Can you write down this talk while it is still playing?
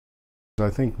I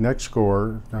think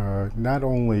NextScore not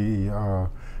only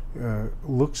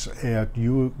looks at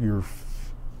you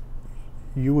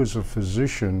as a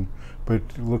physician, but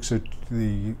looks at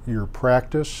your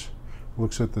practice,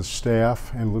 looks at the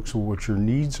staff, and looks at what your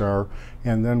needs are,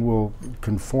 and then will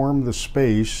conform the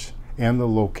space and the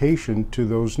location to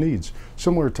those needs.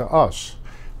 Similar to us,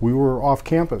 we were off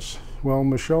campus. Well,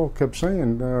 Michelle kept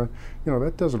saying,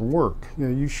 that doesn't work.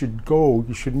 You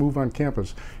should move on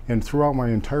campus. And throughout my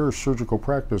entire surgical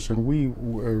practice, and we,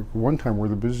 one time, were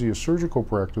the busiest surgical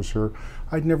practice here,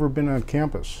 I'd never been on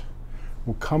campus.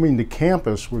 Well, coming to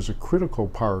campus was a critical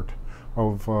part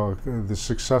of the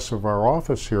success of our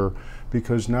office here,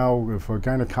 because now if a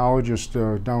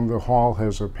gynecologist down the hall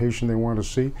has a patient they want to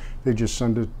see, they just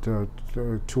send it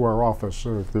to our office.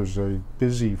 If there's a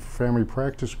busy family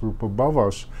practice group above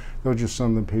us, they'll just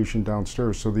send the patient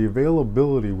downstairs. So the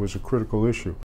availability was a critical issue.